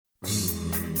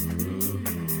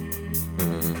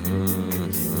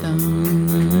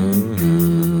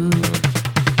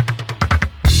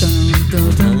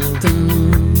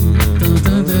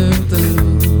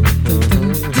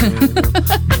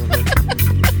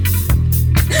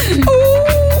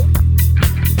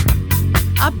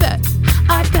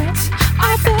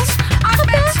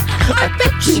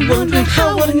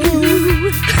nobody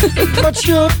knew. But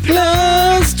your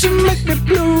plans to make me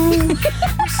blue.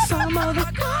 Some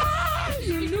other guy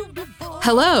you knew before.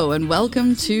 Hello and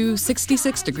welcome to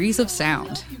 66 Degrees of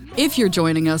Sound. If you're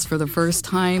joining us for the first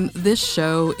time, this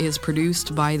show is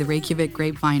produced by the Reykjavik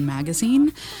Grapevine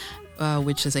magazine,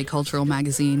 which is a cultural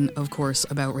magazine, of course,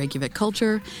 about Reykjavik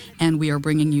culture, and we are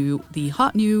bringing you the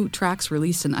hot new tracks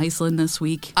released in Iceland this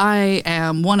week. I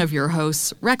am one of your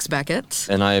hosts, Rex Beckett.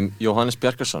 And I am Johannes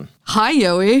Bjarkarsson. Hi,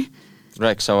 Joey.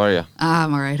 Rex, how are you?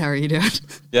 I'm all right. How are you doing?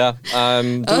 Yeah,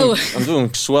 I'm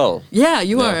doing swell. Yeah,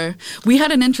 you are. We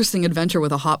had an interesting adventure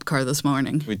with a hop car this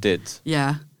morning. We did.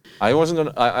 Yeah. I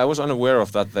was unaware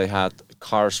of that they had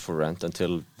cars for rent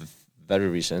until very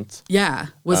recent. Yeah.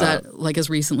 Was that like as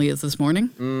recently as this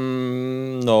morning?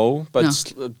 No, but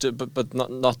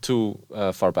not too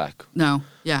far back. No.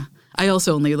 Yeah. I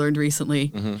also only learned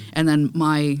recently, and then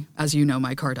as you know,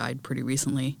 my car died pretty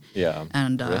recently. Yeah.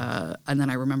 And then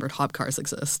I remembered hop cars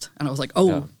exist, and I was like,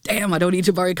 damn, I don't need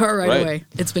to buy a car right away.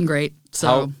 It's been great.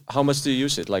 So how much do you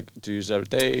use it? Like, do you use it every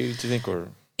day? Do you think, or?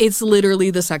 It's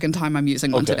literally the second time I'm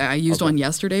using one today. I used one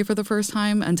yesterday for the first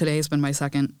time, and today has been my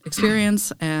second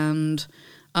experience. And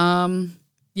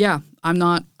I'm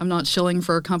not shilling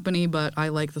for a company, but I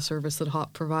like the service that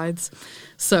Hop provides.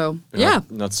 So You're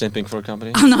not simping for a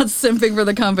company. I'm not simping for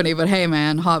the company, but hey,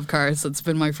 man, Hop cars. It's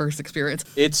been my first experience.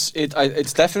 It's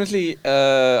definitely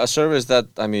a service that,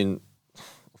 I mean,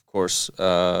 of course,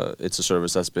 it's a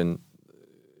service that's been,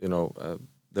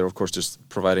 they're of course just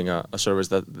providing a service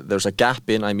that there's a gap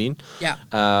in. I mean,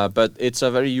 but it's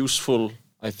a very useful,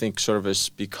 I think, service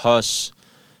because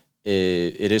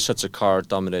it is such a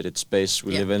car-dominated space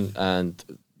we live in, and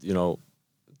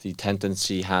the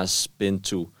tendency has been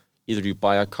to either you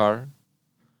buy a car,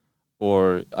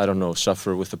 or I don't know,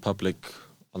 suffer with the public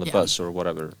on the bus or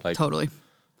whatever. Like totally.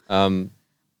 And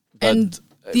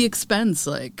the expense,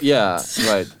 like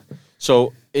right.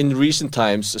 So in recent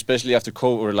times, especially after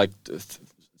COVID, or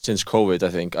since COVID,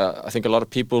 I think a lot of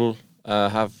people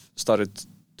have started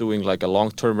doing like a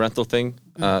long-term rental thing.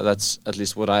 That's at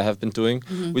least what I have been doing,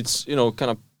 which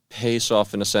kind of pays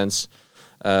off in a sense.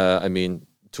 I mean,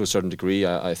 to a certain degree,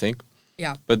 I think.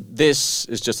 Yeah. But this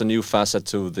is just a new facet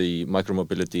to the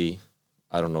micromobility,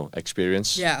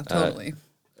 experience. Yeah, totally.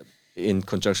 In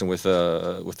conjunction with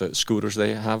the scooters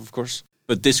they have, of course.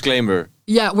 But disclaimer.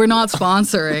 Yeah, we're not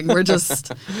sponsoring. We're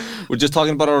just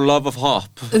talking about our love of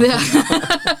Hop. Yeah.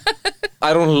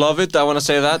 I don't love it. I want to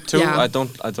say that too. Yeah. I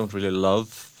don't really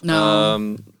love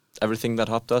everything that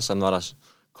Hop does. I'm not a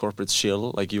corporate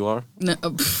shill like you are. No,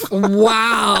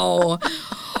 wow.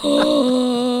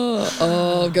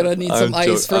 Oh, I'm gonna need some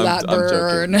ice for that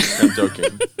burn. I'm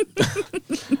joking.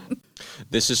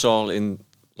 This is all in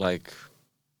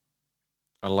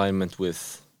alignment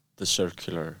with the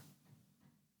circular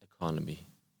economy.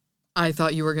 I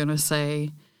thought you were gonna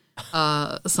say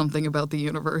something about the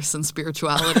universe and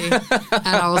spirituality,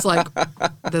 and I was like,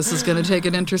 "This is gonna take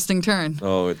an interesting turn."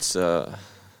 Oh, it's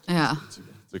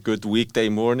It's a good weekday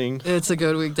morning. It's a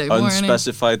good weekday morning.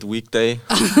 Unspecified weekday.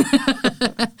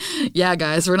 Yeah,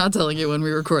 guys, we're not telling you when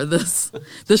we record this.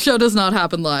 This show does not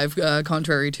happen live,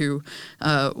 contrary to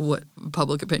what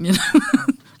public opinion.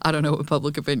 I don't know what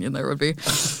public opinion there would be.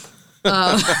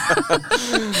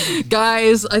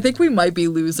 Guys, I think we might be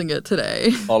losing it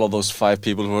today. All of those 5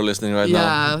 people who are listening right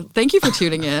now. Yeah, thank you for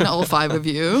tuning in, all 5 of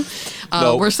you.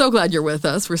 We're so glad you're with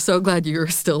us. We're so glad you're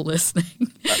still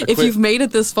listening. If you've made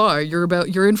it this far,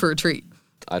 you're in for a treat.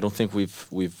 I don't think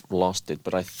we've lost it,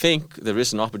 but I think there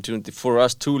is an opportunity for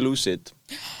us to lose it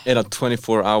in a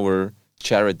 24-hour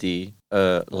charity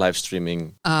live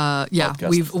streaming.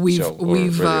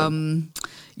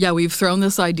 We've thrown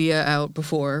this idea out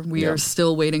before. We are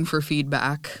still waiting for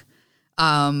feedback.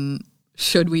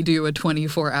 Should we do a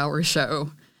 24-hour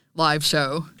show, live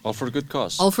show? All for a good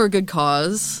cause. All for a good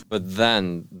cause. But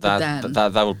then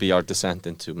that will be our descent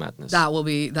into madness.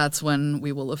 That's when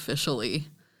we will officially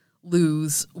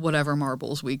lose whatever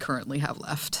marbles we currently have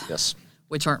left. Yes.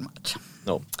 Which aren't much.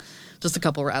 No. Just a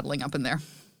couple rattling up in there.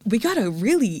 We got a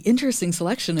really interesting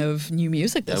selection of new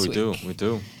music this week. Yeah, we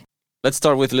do. Let's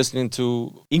start with listening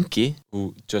to Ingi,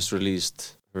 who just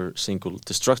released her single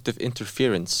Destructive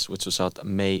Interference, which was out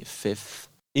May 5th.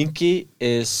 Ingi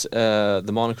is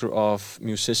the moniker of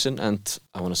musician and,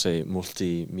 I want to say,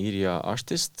 multimedia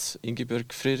artist Ingibjörg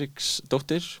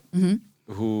Friðriksdóttir,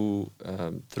 who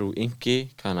through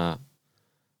Ingi kind of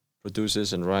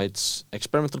produces and writes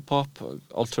experimental pop,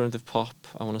 alternative pop,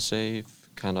 I want to say,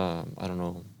 kind of, I don't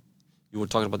know. You were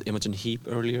talking about Imogen Heap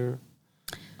earlier.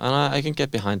 And I can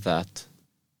get behind that to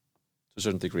a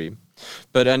certain degree.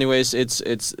 But anyways, it's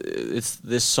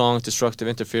this song, Destructive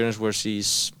Interference, where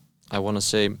she's I want to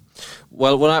say,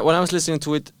 well, when I was listening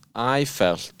to it, I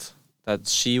felt that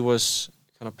she was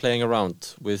kind of playing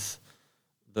around with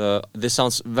this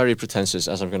sounds very pretentious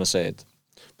as I'm going to say it,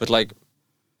 but like,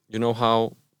 you know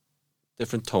how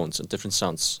different tones and different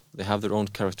sounds, they have their own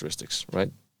characteristics,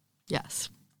 right? Yes.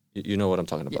 You know what I'm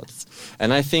talking about. Yes.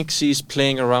 And I think she's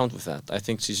playing around with that. I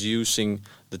think she's using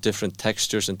the different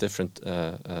textures and different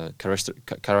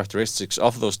characteristics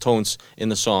of those tones in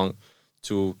the song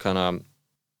to kind of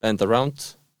bend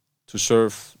around to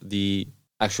serve the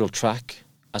actual track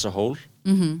as a whole.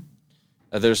 Mm-hmm.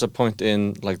 There's a point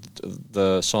in like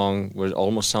the song where it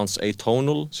almost sounds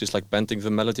atonal. She's like bending the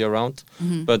melody around.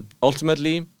 Mm-hmm. But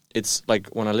ultimately, it's like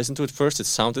when I listened to it first, it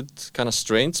sounded kind of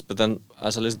strange. But then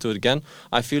as I listen to it again,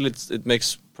 I feel it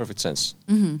makes perfect sense.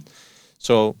 Mm-hmm.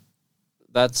 So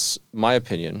that's my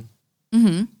opinion.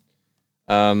 Mm-hmm.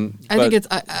 I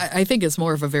I think it's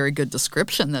more of a very good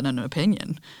description than an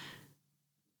opinion.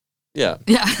 Yeah.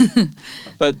 Yeah.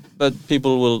 but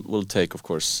people will take, of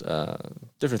course,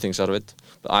 different things out of it.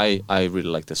 But I really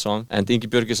like this song. And Ingi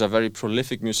Björg is a very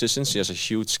prolific musician. She has a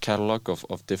huge catalog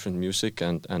of different music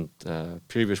and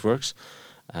previous works,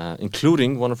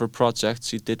 including one of her projects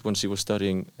she did when she was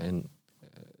studying in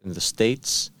the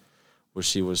States, where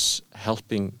she was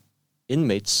helping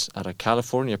inmates at a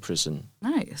California prison.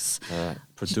 Nice.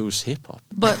 Produce hip-hop.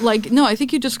 But like, no, I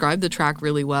think you described the track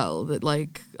really well. That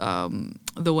like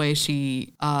the way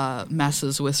she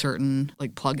messes with certain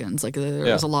like plugins. Like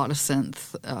there's a lot of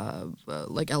synth,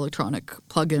 like electronic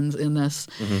plugins in this,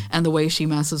 and the way she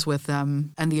messes with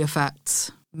them and the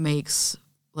effects makes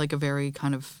like a very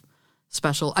kind of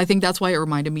special. I think that's why it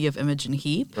reminded me of Image and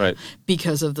Heap, right?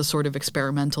 Because of the sort of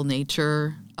experimental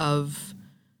nature of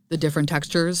the different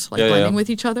textures, like blending with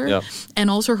each other. Yeah. And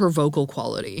also her vocal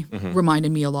quality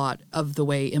reminded me a lot of the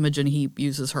way Imogen Heap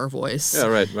uses her voice. Yeah,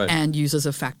 right. And uses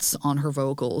effects on her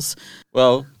vocals.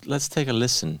 Well, let's take a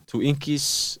listen to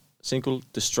Ingi's single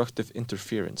Destructive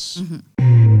Interference.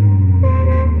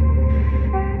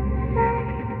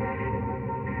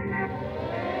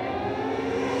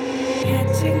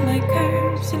 Catching my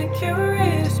curves in a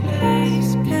curious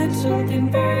place, cancelled,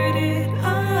 inverted,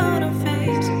 out of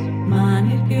phase,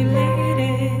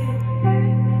 manipulated,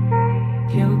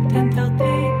 puked and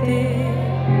outdated,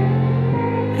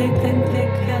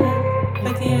 identical,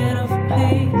 but yet of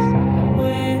pace,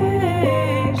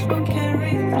 waves won't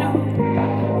carry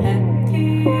through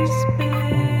empty space.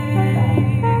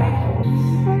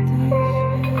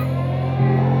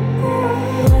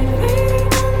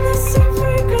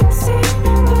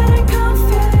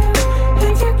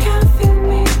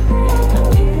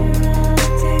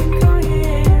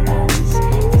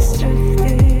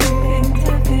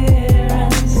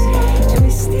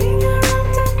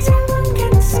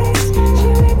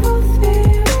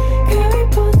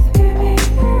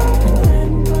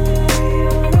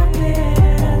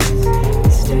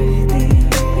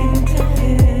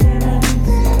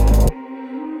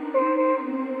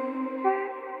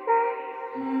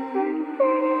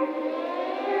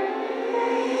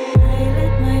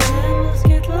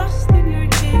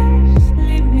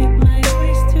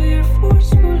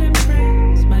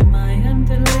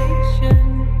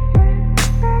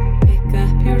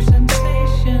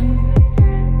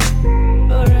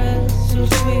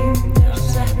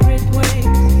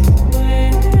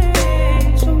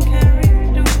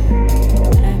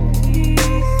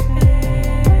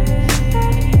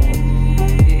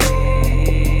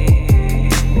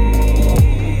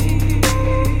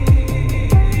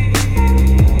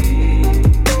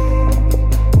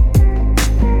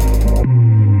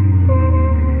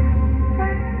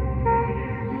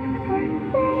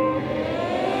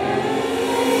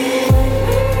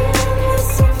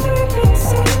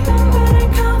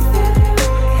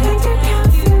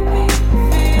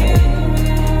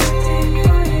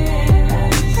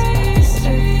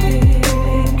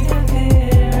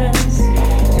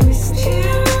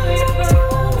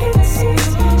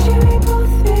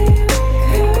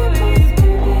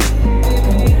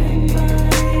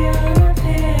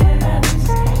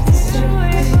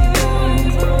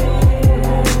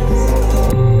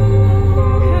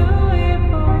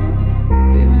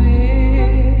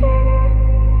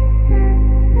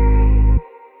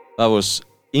 That was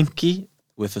Ingi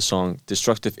with the song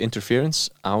Destructive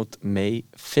Interference, out May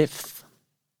 5th.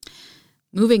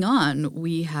 Moving on,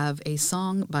 we have a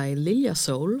song by Lilja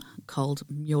Sol called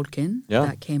Mjolkin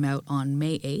that came out on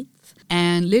May 8th.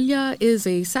 And Lilja is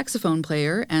a saxophone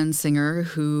player and singer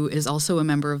who is also a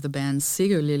member of the band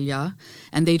Sigur Lilja,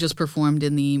 and they just performed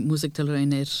in the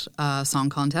Musiktilraunir song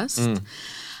contest.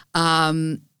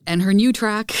 And her new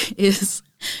track is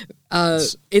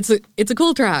It's a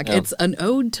cool track. Yeah. It's an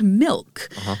ode to milk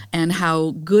and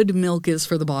how good milk is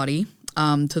for the body,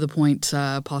 to the point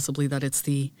possibly that it's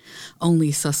the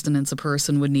only sustenance a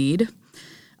person would need,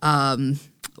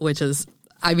 which is,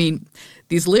 I mean,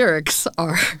 these lyrics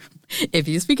are, if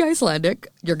you speak Icelandic,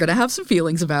 you're going to have some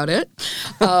feelings about it.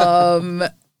 I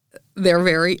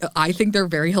think they're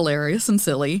very hilarious and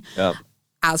silly. Yeah.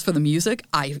 As for the music,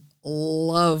 I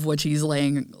love what she's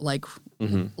laying,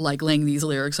 laying these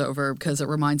lyrics over, because it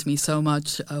reminds me so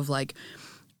much of like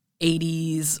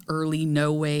 80s, early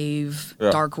no wave,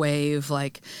 dark wave.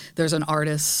 Like there's an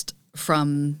artist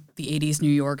from the 80s New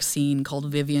York scene called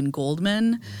Vivian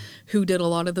Goldman who did a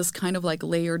lot of this kind of like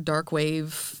layered dark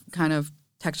wave kind of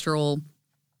textural,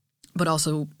 but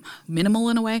also minimal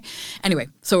in a way. Anyway,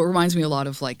 so it reminds me a lot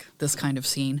of like this kind of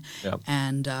scene. Yeah.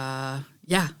 And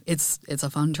it's a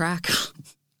fun track.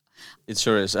 It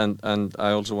sure is, and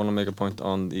I also want to make a point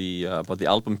on the about the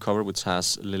album cover, which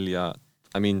has Lilja,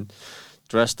 I mean,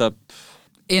 dressed up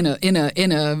in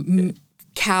a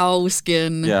cow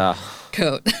skin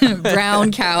coat,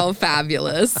 brown cow,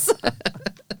 fabulous,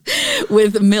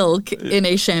 with milk in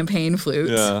a champagne flute.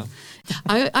 Yeah,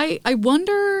 I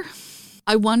wonder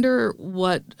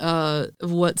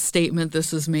what statement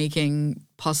this is making,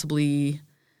 possibly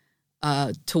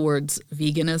towards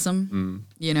veganism.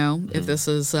 You know, if this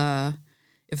is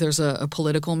if there's a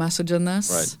political message in this,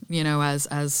 right. You know,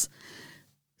 as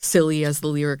silly as the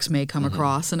lyrics may come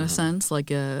across in a sense,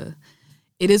 like it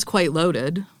is quite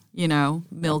loaded. You know,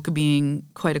 milk being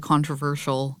quite a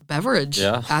controversial beverage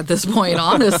at this point,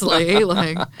 honestly.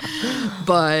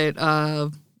 But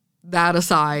that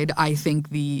aside, I think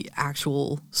the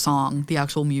actual song, the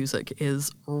actual music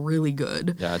is really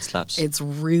good. Yeah, it slaps. It's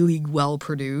really well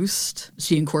produced.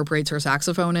 She incorporates her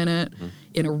saxophone in it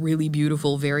in a really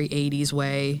beautiful, very 80s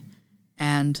way.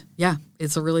 And yeah,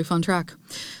 it's a really fun track.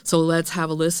 So let's have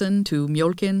a listen to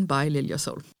Mjólkin by Lilja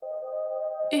Sól.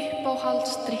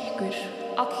 Uppáhaldsdrykkur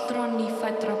allra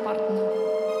nýfæddra barna.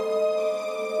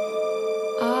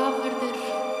 Afurðir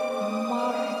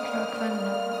margra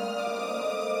kvenna.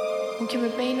 Hún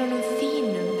kemur beinunum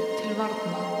þínum til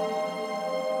varna.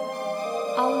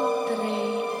 Aldrei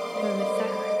höfum við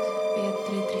þekkt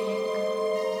betri drykk.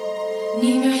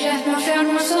 Nýmjólk, léttmjólk,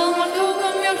 fjármjólk, sóðmjólk,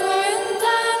 kókómjólk og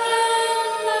undan renna.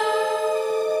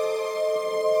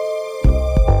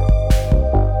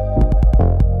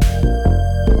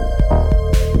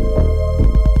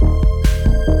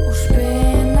 Úr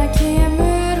spena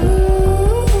kemur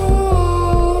hún,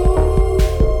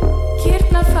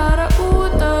 kýrnar fara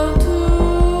út á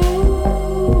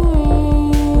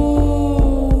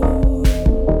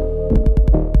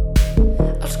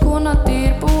alls konar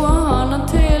dýr búa hana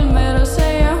til, meira að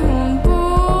segja hún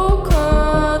búkar.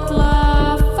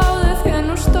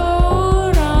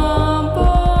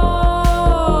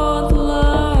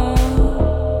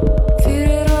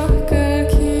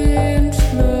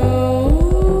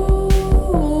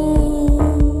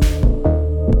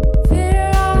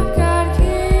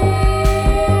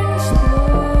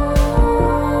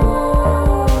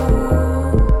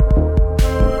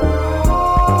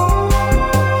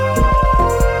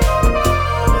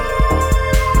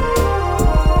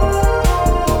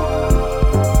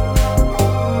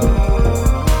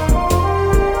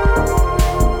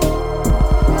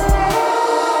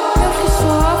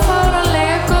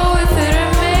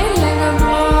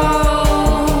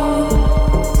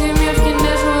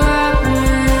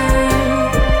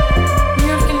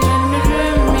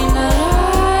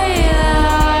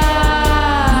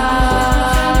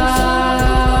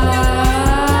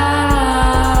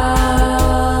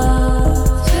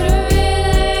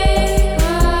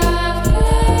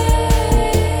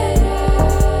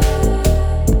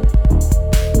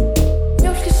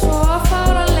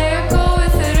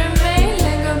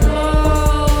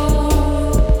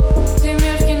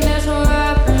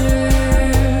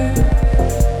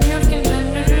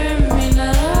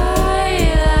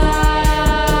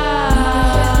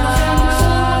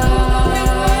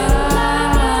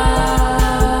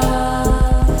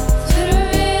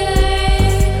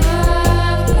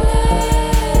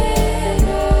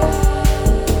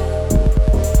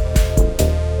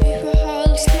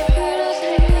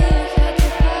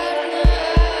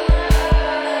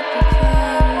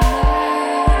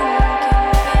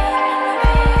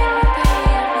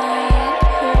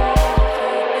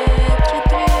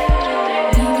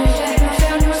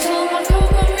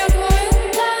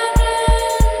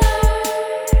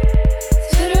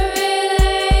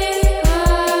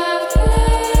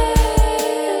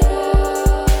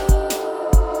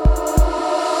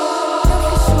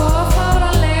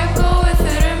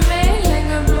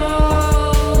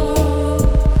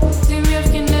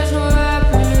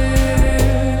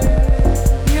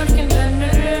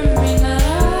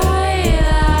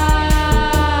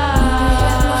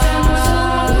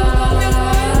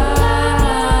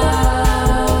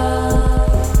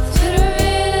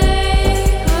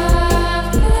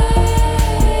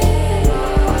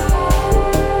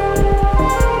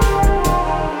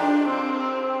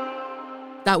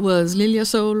 That was Lilja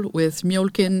Sol with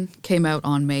Mjolkin, came out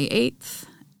on May 8th.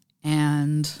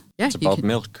 And yeah, It's about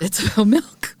milk. It's about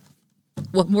milk.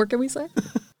 What more can we say?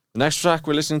 The next track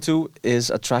we're listening to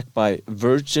is a track by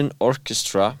Virgin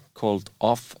Orchestra called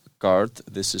Off Guard.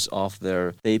 This is off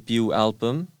their debut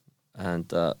album,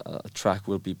 and a track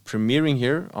will be premiering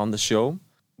here on the show.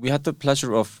 We had the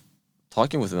pleasure of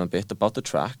talking with them a bit about the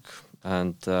track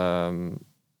and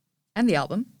the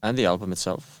album. And the album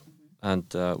itself. And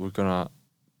we're gonna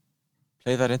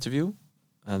play that interview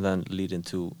and then lead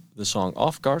into the song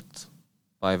Off Guard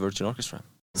by Virgin Orchestra.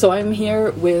 So I'm here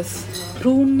with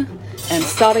Rún and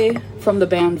Starri from the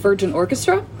band Virgin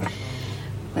Orchestra.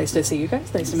 Nice to see you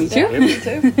guys. Nice to meet you. Me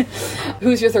too.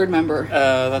 Who's your third member?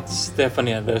 That's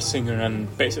Stefania, the singer and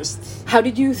bassist. How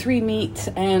did you three meet,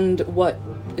 and what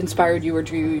inspired you or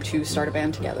drew you to start a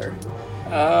band together?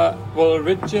 Well,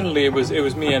 originally it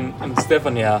was me and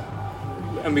Stefania,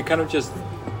 and we kind of just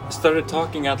started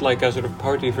talking at like a sort of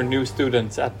party for new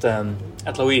students at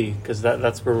Louis, because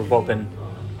that's where we've all been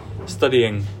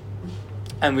studying,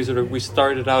 and we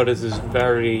started out as this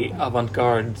very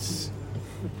avant-garde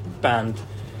band,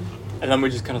 and then we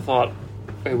just kind of thought,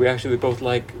 hey, we actually both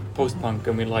like post-punk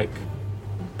and we like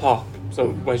pop,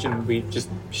 so why shouldn't we just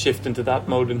shift into that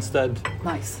mode instead?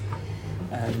 Nice.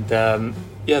 And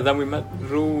then we met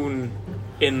Rún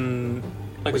in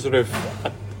like a sort of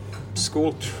a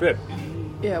school trip.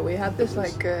 Yeah, we had this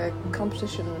like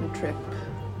composition trip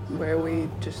where we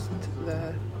just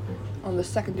on the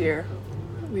second year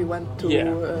we went to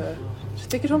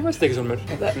Stikkersholmer.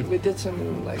 That we did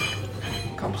some like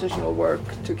compositional work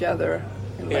together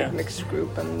in like mixed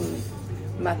group and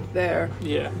met there.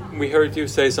 Yeah, we heard you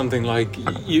say something like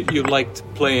you liked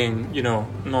playing,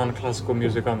 non-classical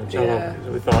music on the cello. Yeah.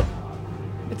 So we thought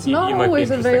it's not always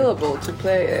available to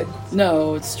play it.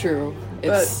 No, it's true.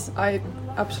 But I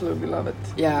absolutely love it.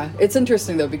 Yeah, it's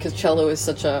interesting though because cello is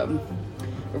such a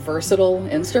versatile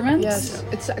instrument. Yes,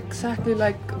 it's exactly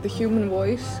like the human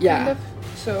voice. Yeah. Kind of.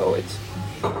 So it's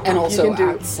and also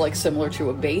acts like similar to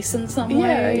a bass in some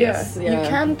ways. Yeah. You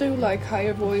can do like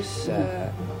higher voice,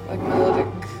 like melodic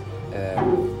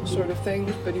sort of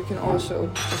things, but you can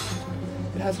also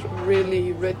it has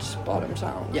really rich bottom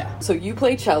sound. Yeah. So you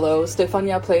play cello,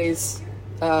 Stefania plays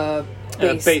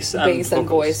bass and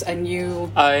voice, and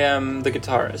you... I am the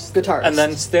guitarist. And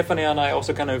then Stefania and I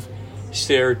also kind of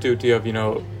share duty of,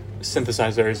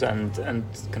 synthesizers and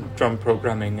kind of drum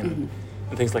programming and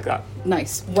things like that.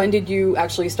 Nice. When did you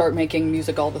actually start making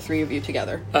music, all the three of you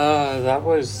together? That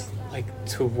was like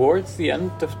towards the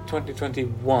end of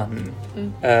 2021,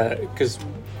 because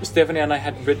Stefania and I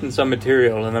had written some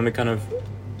material, and then we kind of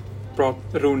brought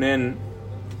Rún in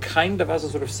kind of as a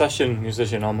sort of session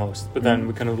musician almost, but then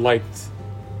we kind of liked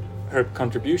her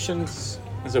contributions,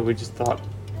 and so we just thought,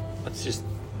 let's just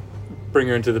bring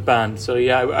her into the band. So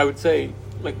yeah, I would say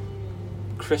like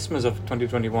Christmas of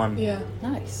 2021. Yeah,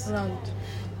 nice. Around.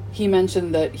 He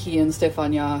mentioned that he and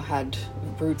Stefania had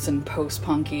roots in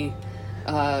post-punky.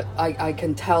 I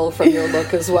can tell from your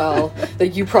look as well that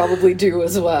you probably do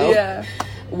as well. Yeah.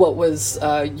 What was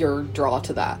your draw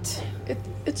to that?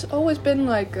 It's always been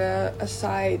like a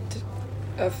side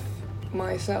of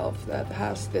myself that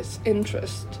has this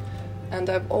interest, and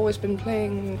I've always been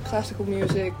playing classical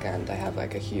music, and I have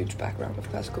like a huge background of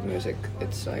classical music.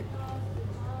 It's like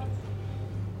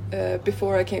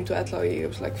before I came to Atlaoi, it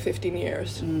was like 15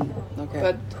 years. Okay.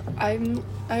 But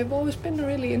I've always been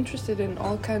really interested in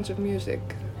all kinds of music,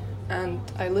 and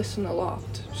I listen a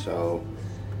lot. So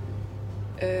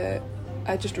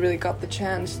I just really got the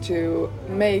chance to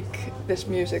make this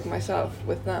music myself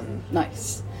with them.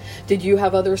 Nice. Did you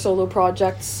have other solo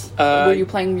projects? Were you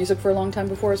playing music for a long time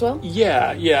before as well?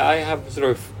 Yeah. I have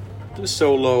sort of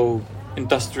solo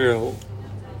industrial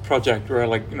project where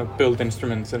I build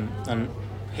instruments and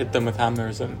hit them with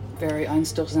hammers and... Very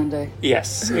Einstürzende.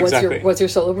 Yes, exactly. What's your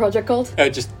solo project called?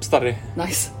 Just Starri.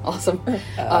 Nice. Awesome.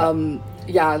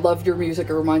 Yeah, I love your music.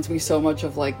 It reminds me so much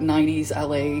of 90s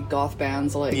LA goth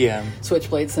bands like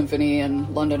Switchblade Symphony and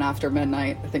London After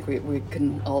Midnight. I think we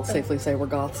can all safely say we're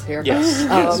goths here. Yes.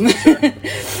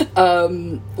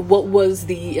 What was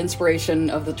the inspiration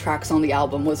of the tracks on the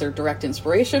album? Was there direct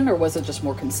inspiration, or was it just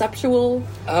more conceptual?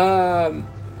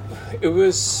 It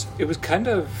was kind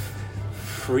of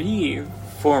free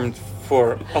formed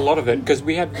for a lot of it, because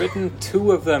we had written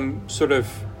two of them sort of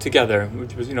together,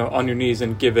 which was On Your Knees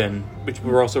and Give In, which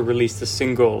were also released as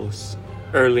singles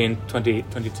early in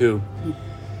 2022.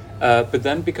 But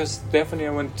then because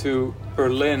Stefania went to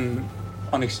Berlin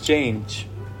on exchange,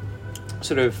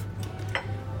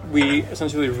 we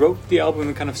essentially wrote the album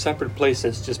in kind of separate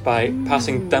places just by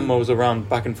passing demos around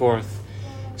back and forth.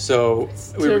 So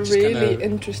It's we were a just really kind of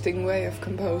interesting way of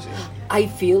composing. I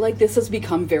feel like this has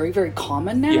become very, very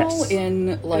common now Yes.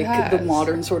 in like It the has.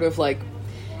 modern sort of like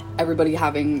everybody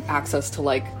having access to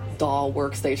like DAW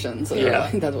workstations.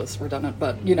 Yeah. That was redundant,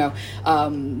 but you know,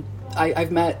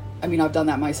 I've met. I mean, I've done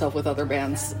that myself with other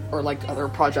bands or like other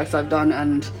projects I've done,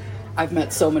 and I've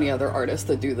met so many other artists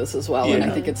that do this as well. And I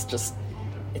Yeah. think it's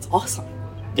awesome.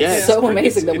 yeah, It's so great.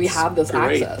 amazing that we It's have this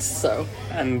great. access. So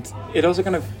And it also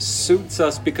kind of suits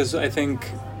us because I think,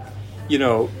 you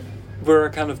know, we're a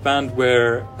kind of band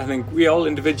where I think we all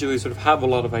individually sort of have a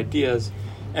lot of ideas,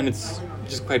 and it's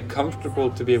just quite comfortable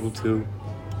to be able to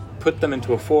put them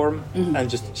into a form and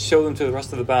just show them to the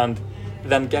rest of the band,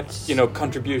 then get, you know,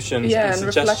 contributions and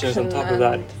suggestions on top of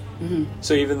that.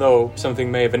 So even though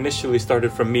something may have initially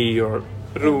started from me or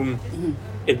Room,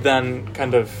 it then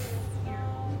kind of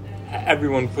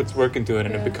everyone puts work into it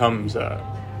and it becomes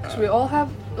Because we all have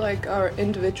like our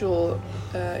individual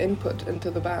input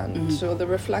into the band. So the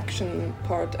reflection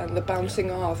part and the bouncing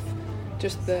off,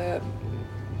 just the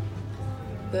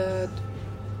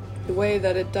way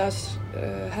that it does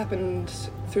happens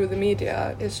through the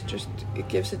media is just, it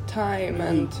gives it time,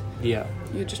 and yeah.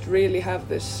 you just really have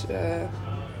this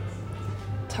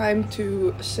time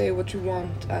to say what you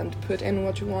want and put in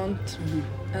what you want,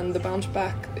 and the bounce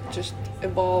back, it just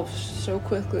evolves so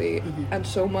quickly and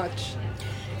so much.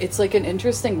 it's like an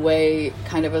interesting way,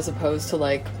 kind of as opposed to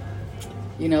like,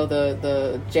 you know,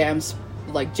 the jams,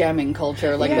 like jamming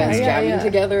culture, like bands jamming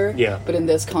together. Yeah. But in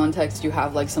this context, you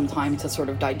have like some time to sort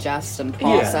of digest and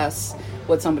process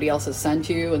what somebody else has sent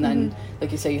you, and then,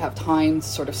 like you say, you have time to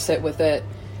sort of sit with it,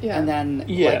 and then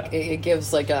like it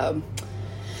gives like a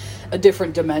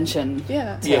different dimension to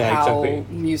how exactly.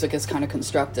 music is kind of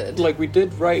constructed. Like we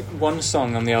did write one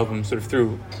song on the album sort of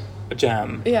through a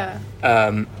jam. Yeah.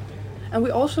 And we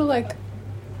also like,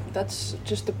 that's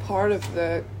just a part of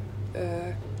the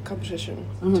composition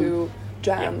to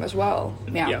jam as well.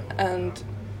 Yeah. And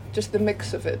just the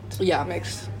mix of it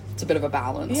makes... It's a bit of a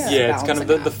balance. Yeah, it's kind of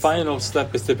the balancing final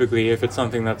step is typically, if it's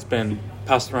something that's been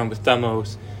passed around with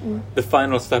demos, the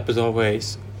final step is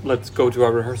always, let's go to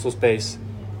our rehearsal space,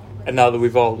 and now that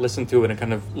we've all listened to it and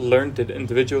kind of learned it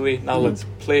individually, now let's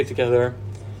play it together,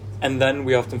 and then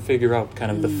we often figure out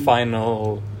kind of the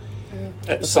final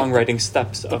songwriting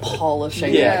steps of it.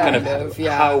 polishing. Kind of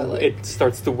how like- it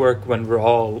starts to work when we're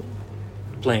all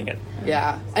playing it.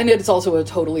 Yeah, and it's also a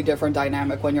totally different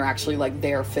dynamic when you're actually like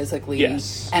there physically,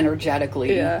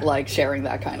 energetically, like sharing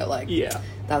that kind of like. Yeah.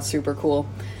 That's super cool.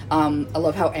 I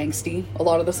love how angsty a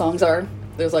lot of the songs are.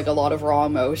 There's like a lot of raw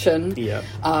emotion. Yeah.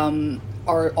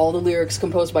 Are all the lyrics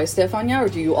composed by Stefania, or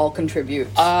do you all contribute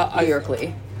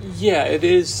lyrically? Yeah, it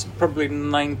is probably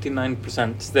 99%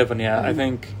 Stefania. I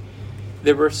think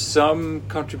there were some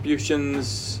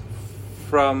contributions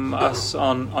from us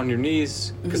on Your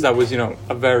Knees, because that was, you know,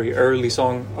 a very early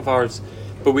song of ours,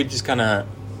 but we just kind of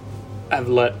have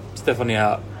let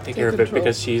Stefania take care of it,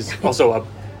 because she's also a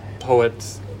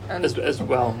poet And as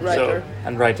well, writer.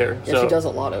 and writer. Yeah, so she does a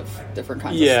lot of different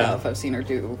kinds of stuff. I've seen her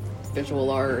do visual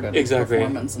art and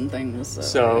performance and things.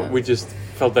 So we just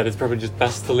felt that it's probably just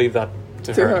best to leave that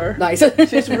to to her. her. Nice.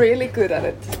 She's really good at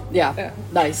it. Yeah,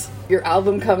 nice. Your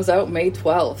album comes out May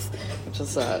 12th, which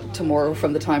is tomorrow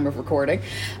from the time of recording.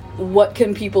 What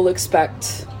can people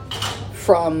expect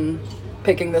from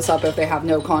picking this up if they have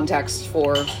no context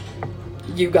for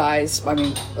you guys? I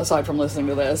mean, aside from listening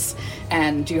to this.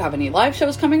 And do you have any live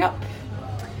shows coming up?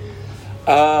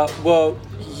 Well,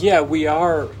 yeah, we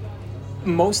are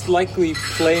most likely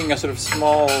playing a sort of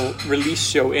small release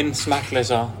show in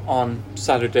Smäklösa on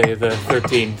Saturday the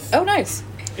 13th. Oh, nice.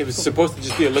 It was supposed to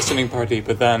just be a listening party,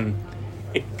 but then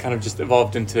it kind of just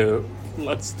evolved into,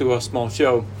 let's do a small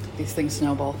show. These things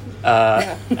snowball.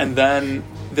 And then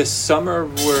this summer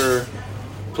we're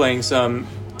playing some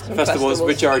festivals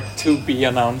which are to be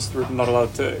announced. We're not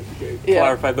allowed to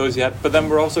clarify those yet. But then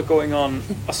we're also going on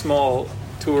a small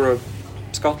tour of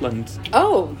Scotland.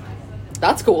 Oh,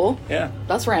 that's cool. Yeah.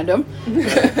 That's random.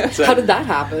 So How did that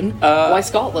happen? Why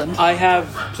Scotland? I have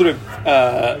sort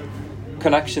of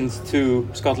connections to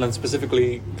Scotland,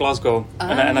 specifically Glasgow,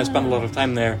 and I spend a lot of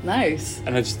time there. Nice.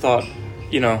 And I just thought,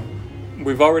 you know,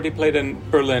 we've already played in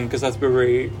Berlin because that's where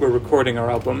we're recording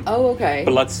our album. Oh, okay.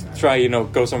 But let's try, you know,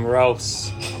 go somewhere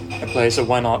else and play. So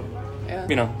why not,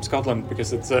 you know, Scotland?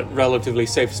 Because it's a relatively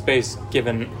safe space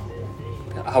given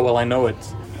how well I know it.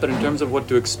 But in terms of what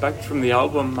to expect from the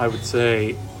album, I would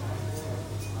say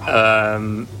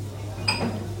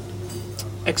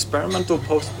experimental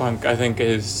post-punk, I think,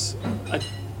 is a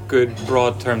good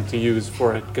broad term to use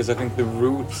for it, because I think the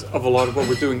roots of a lot of what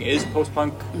we're doing is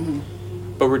post-punk,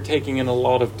 but we're taking in a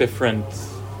lot of different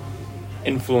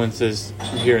influences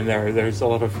here and there. There's a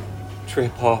lot of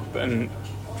trip hop and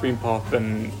dream pop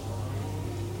and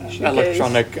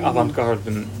electronic avant-garde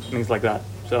and things like that.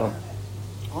 So,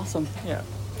 Awesome. yeah.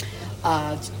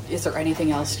 Is there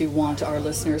anything else you want our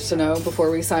listeners to know before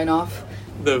we sign off?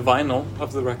 The vinyl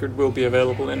of the record will be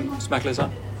available in Smacklesa.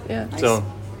 Yeah. Nice. So,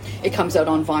 It comes out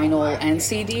on vinyl and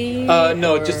CD?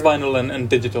 no, or- just vinyl and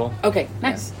digital. Okay,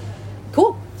 nice.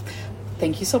 Cool.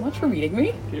 Thank you so much for meeting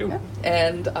me. Thank you.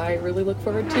 And I really look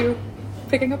forward to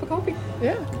picking up a copy.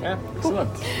 Yeah. Yeah, excellent.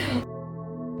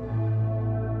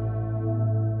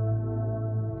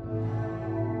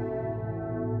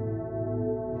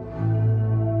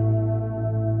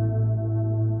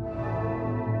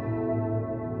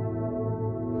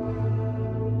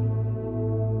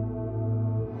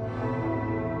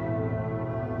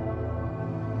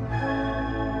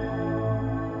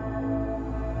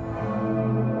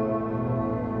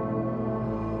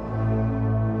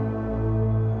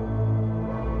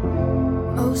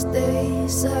 Most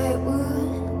days I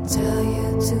would tell you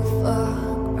to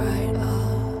fuck right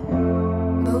off.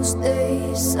 Most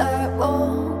days I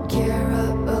won't care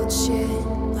about shit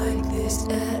like this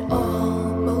at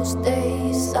all. Most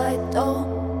days I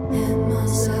don't hand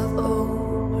myself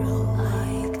over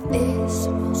like this.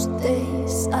 Most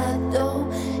days I don't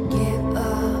give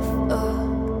a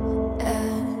fuck.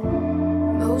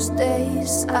 And most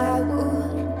days I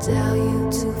would tell you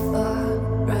to fuck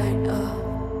right off.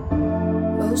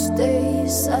 Most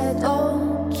days I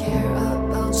don't care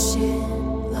about shit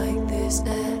like this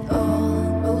at all.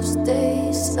 Most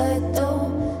days I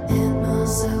don't hand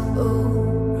myself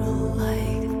over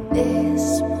like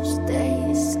this. Most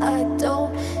days I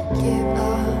don't give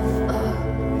a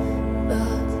fuck.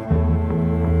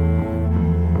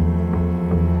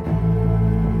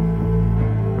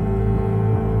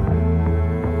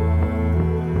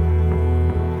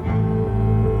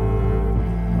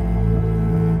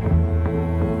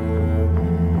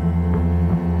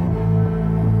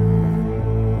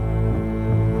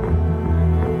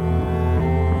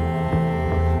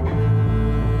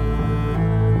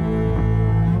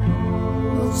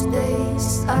 Most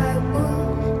days I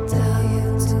would tell you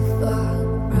to fuck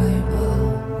right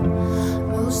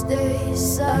off. Most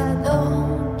days I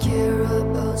don't care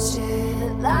about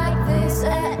shit like this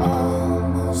at all.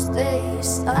 Most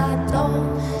days I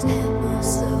don't hand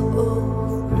myself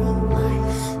over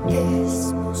like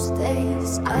this. Most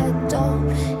days I don't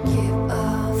give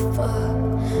a fuck.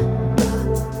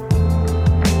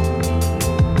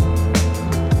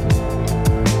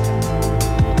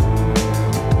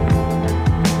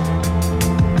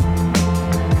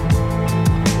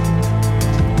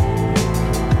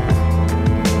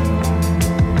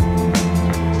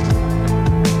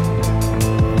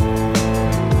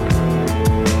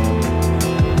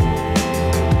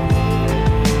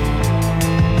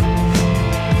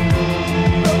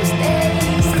 Most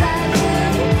days I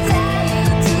would tell you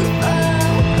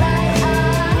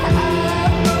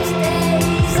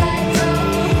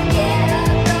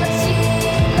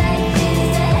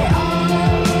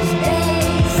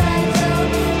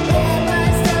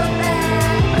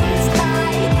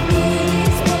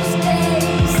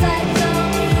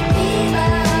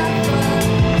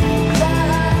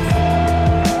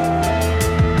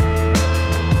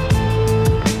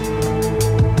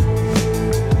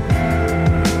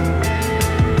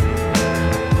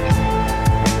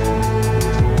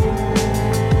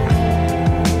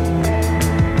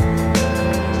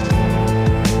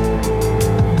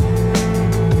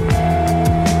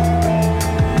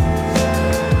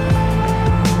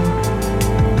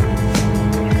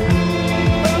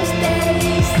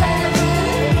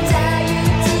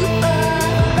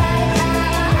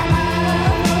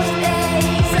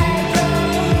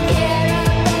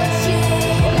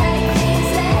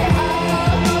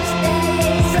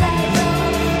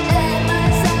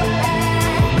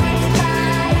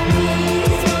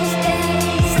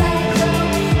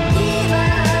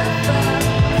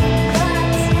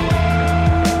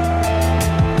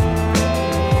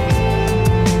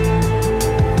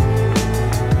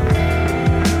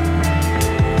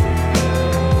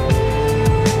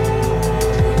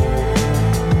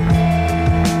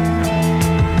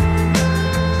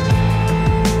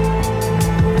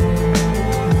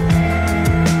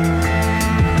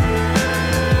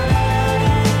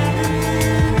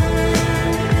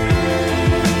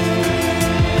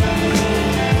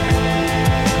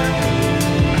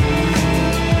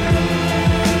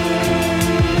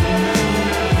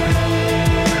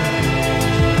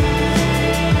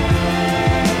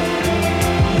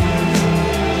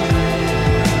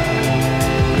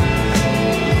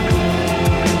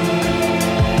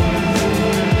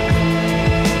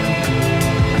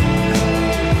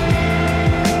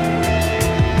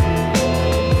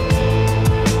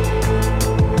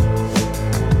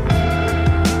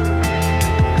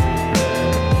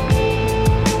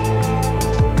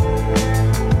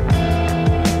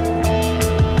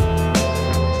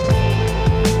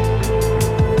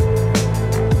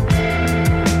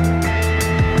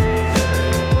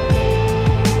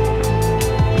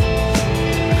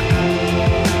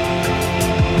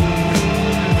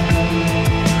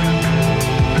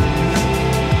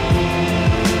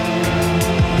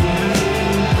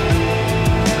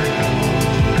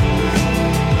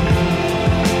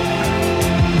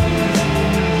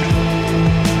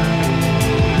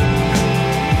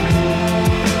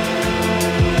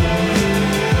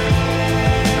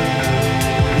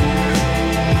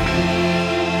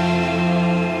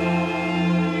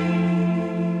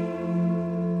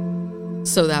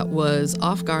So that was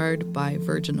Off Guard by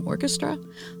Virgin Orchestra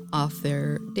off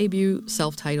their debut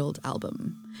self-titled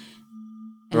album.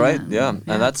 Right, And, yeah.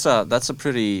 And that's a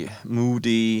pretty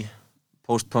moody,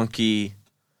 post-punky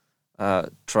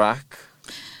track.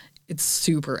 It's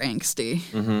super angsty.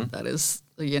 Mm-hmm. That is,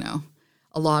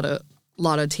 a lot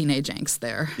of teenage angst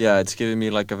there. Yeah, it's giving me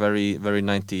like a very, very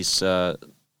 90s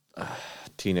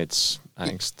teenage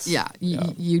angst. Yeah,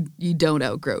 you don't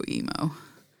outgrow emo.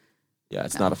 Yeah,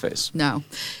 it's not a phase. No,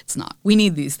 it's not. We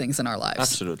need these things in our lives.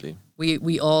 Absolutely.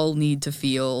 We all need to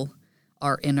feel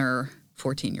our inner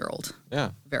 14-year-old.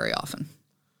 Yeah. Very often.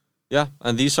 Yeah,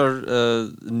 and these are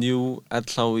new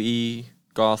Ellái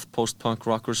goth post-punk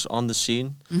rockers on the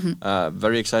scene. Mm-hmm.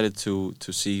 Very excited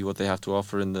to see what they have to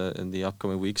offer in the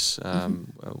upcoming weeks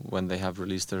when they have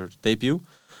released their debut.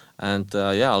 And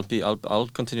I'll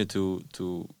continue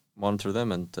to monitor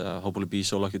them and hopefully be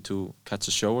so lucky to catch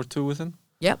a show or two with them.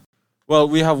 Yep. Well,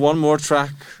 we have one more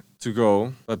track to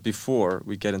go, but before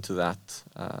we get into that,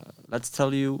 let's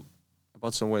tell you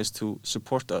about some ways to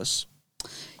support us.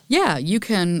 Yeah, you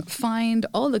can find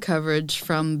all the coverage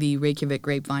from the Reykjavik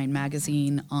Grapevine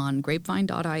magazine on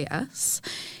grapevine.is,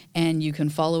 and you can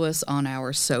follow us on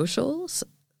our socials.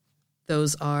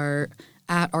 Those are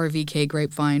at RVK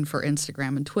Grapevine for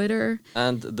Instagram and Twitter.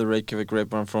 And the Reykjavik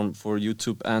Grapevine for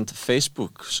YouTube and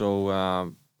Facebook.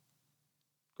 So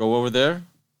go over there.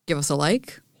 Give us a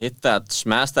like.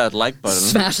 Smash that like button.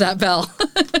 Smash that bell.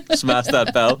 Smash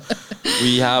that bell.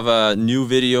 We have a new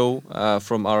video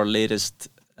from our latest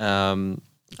a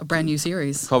brand new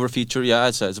series. Cover feature. Yeah,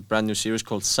 it's a brand new series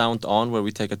called Sound On, where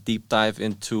we take a deep dive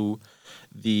into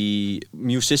the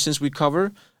musicians we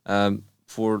cover.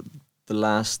 For the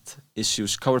last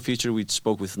issue's cover feature, we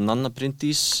spoke with Nanna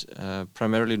Bryndís,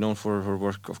 primarily known for her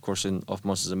work, of course, in Of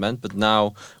Monsters and Men, but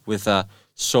now with a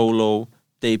solo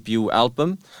debut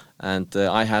album. And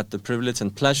I had the privilege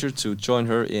and pleasure to join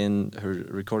her in her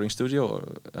recording studio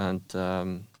and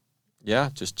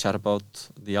just chat about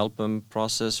the album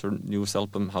process. Her newest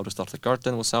album, How to Start the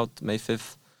Garden, was out May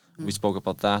 5th. We spoke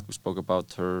about that. We spoke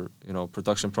about her,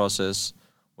 production process,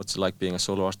 what's it like being a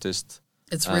solo artist.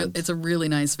 It's a really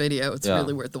nice video. It's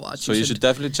really worth the watch. So you should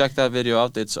definitely check that video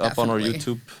out. It's up on our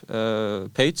Definitely.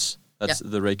 YouTube page. That's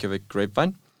the Reykjavik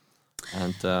Grapevine.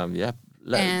 And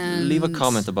leave a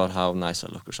comment about how nice I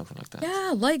look or something like that.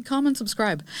 Yeah, like, comment,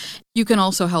 subscribe. You can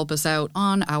also help us out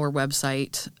on our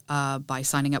website by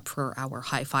signing up for our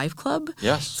High Five Club.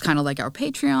 Yes. It's kind of like our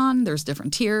Patreon. There's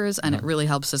different tiers, and it really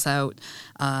helps us out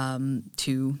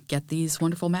to get these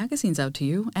wonderful magazines out to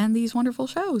you and these wonderful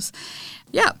shows.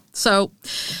 Yeah, so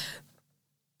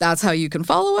that's how you can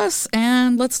follow us.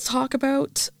 And let's talk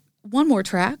about one more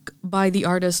track by the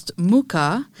artist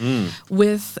Muka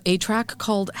with a track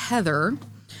called Heather.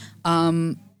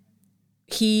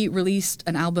 He released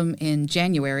an album in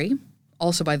January,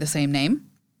 also by the same name.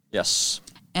 Yes.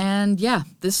 And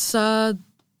this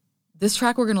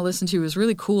track we're going to listen to is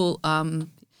really cool.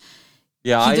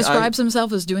 He describes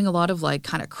himself as doing a lot of like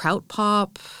kind of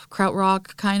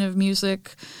krautrock kind of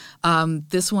music.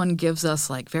 This one gives us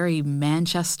like very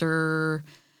Manchester,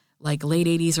 like late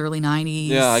 80s, early 90s.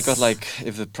 Yeah, I got like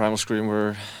if the Primal Scream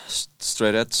were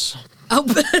straight edge. Oh,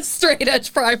 straight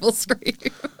edge Primal Scream.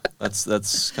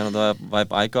 That's kind of the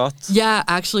vibe I got. Yeah,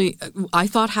 actually, I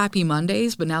thought Happy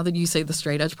Mondays, but now that you say the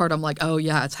straight edge part, I'm like, oh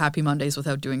yeah, it's Happy Mondays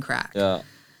without doing crack. Yeah.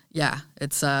 Yeah,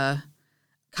 it's kind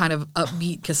of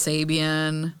upbeat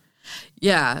Kasabian.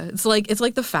 Yeah, it's like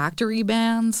the Factory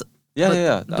bands.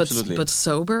 Yeah, absolutely. But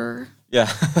sober. Yeah,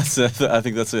 I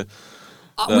think that's it.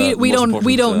 We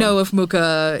don't know if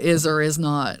Muka is or is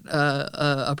not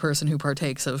a person who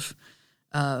partakes of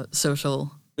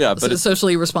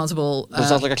socially responsible. It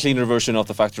sounds like a cleaner version of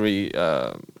the Factory.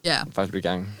 Factory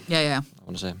Gang. Yeah. I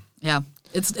want to say. Yeah,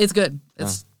 it's good.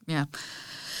 It's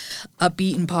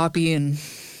upbeat and poppy and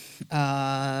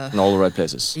in all the right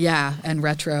places. Yeah, and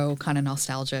retro, kind of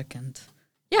nostalgic, and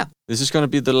yeah. This is going to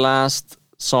be the last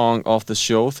song of the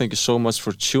show. Thank you so much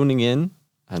for tuning in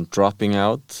and dropping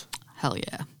out. Hell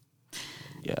yeah.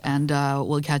 Yeah. And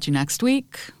we'll catch you next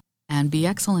week, and be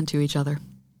excellent to each other.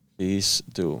 Please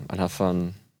do, and have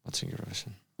fun watching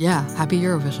Eurovision. Yeah, happy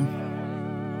Eurovision.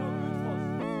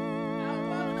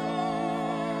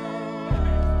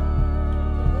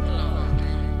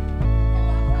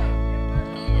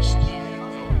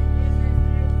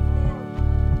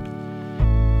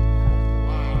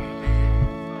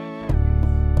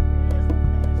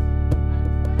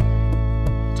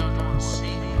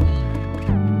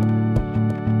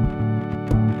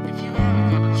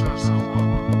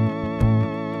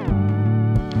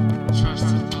 Trust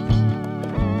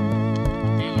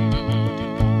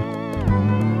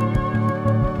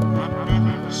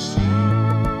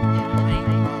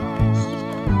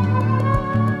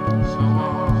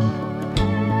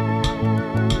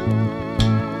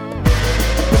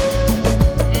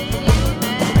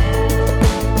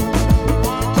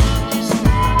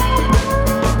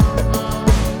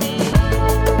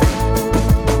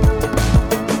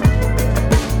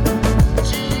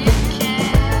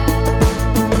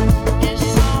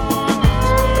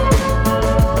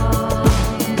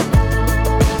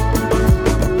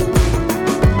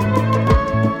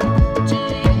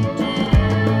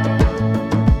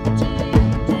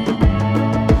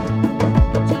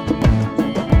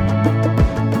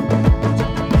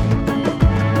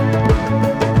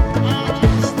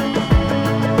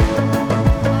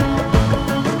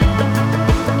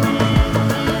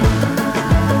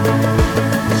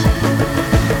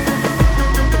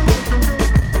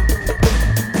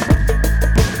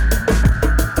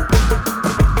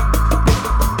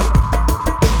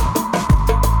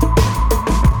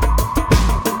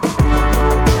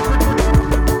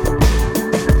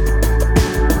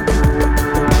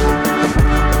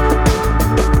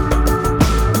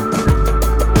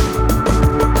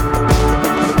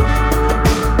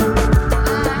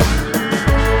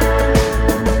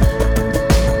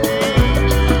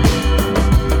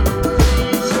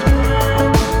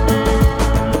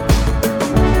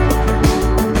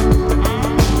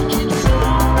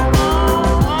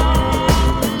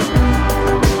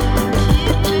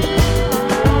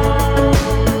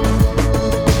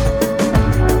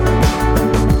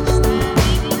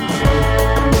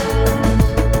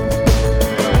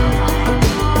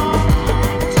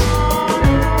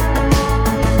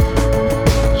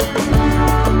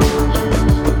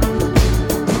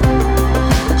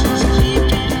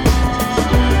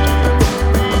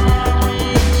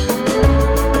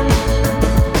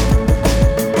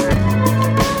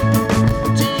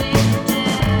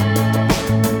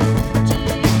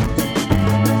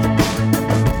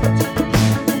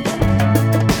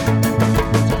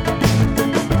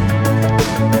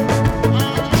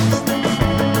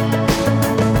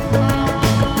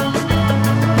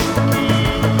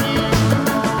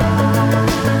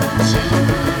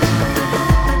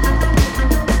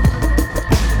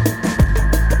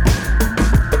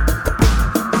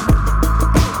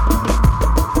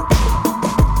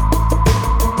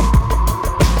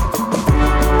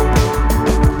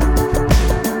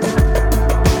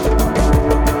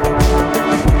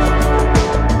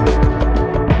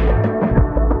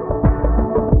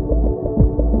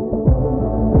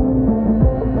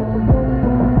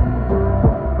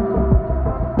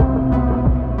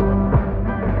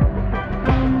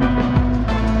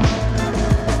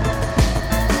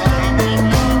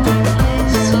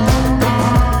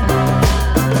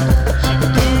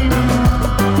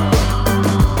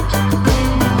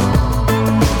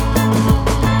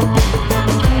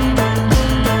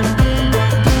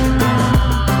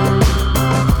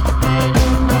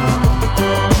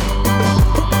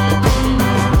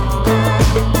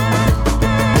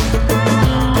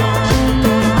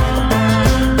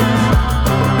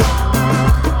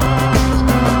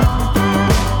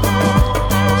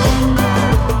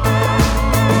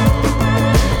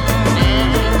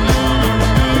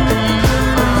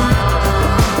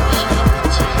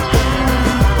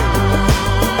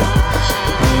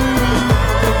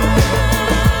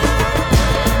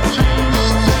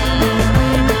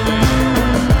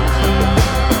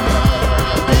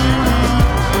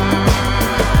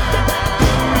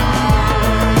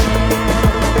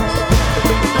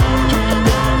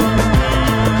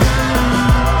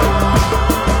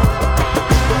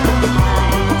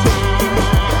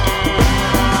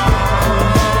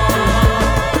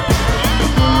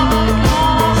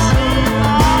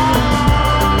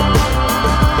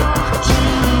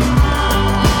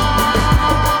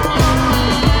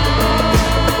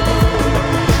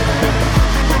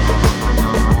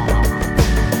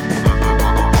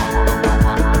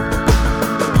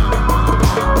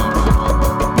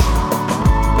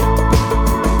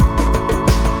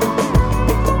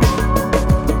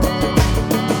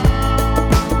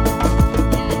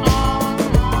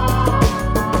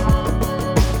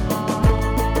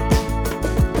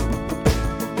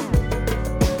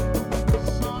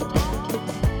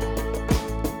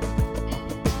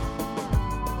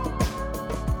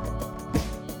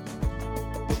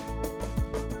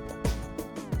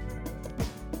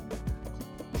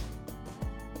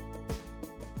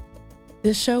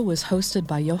This show was hosted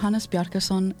by Johannes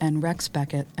Bjarkason and Rex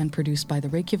Beckett and produced by the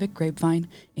Reykjavik Grapevine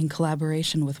in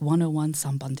collaboration with 101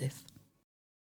 Sambandið.